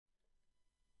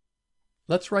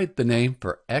Let's write the name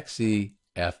for XeF6.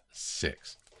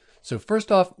 So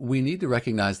first off, we need to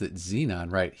recognize that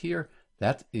xenon right here,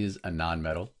 that is a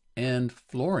nonmetal, and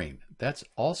fluorine, that's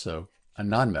also a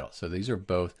nonmetal. So these are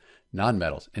both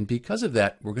nonmetals. And because of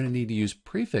that, we're going to need to use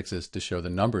prefixes to show the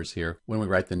numbers here when we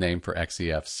write the name for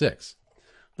XeF6.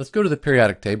 Let's go to the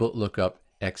periodic table, look up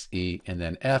Xe and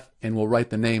then F, and we'll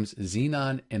write the names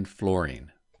xenon and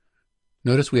fluorine.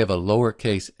 Notice we have a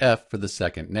lowercase f for the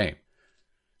second name.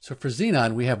 So for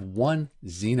xenon, we have one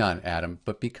xenon atom,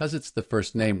 but because it's the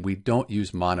first name, we don't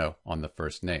use mono on the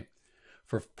first name.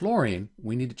 For fluorine,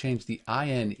 we need to change the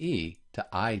INE to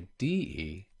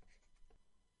IDE.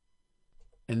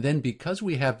 And then because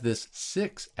we have this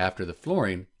 6 after the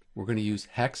fluorine, we're going to use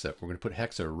hexa. We're going to put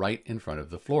hexa right in front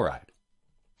of the fluoride.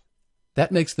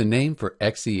 That makes the name for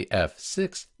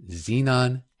XeF6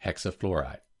 xenon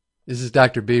hexafluoride. This is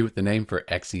Dr. B with the name for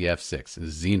XeF6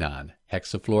 xenon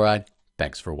hexafluoride.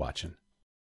 Thanks for watching.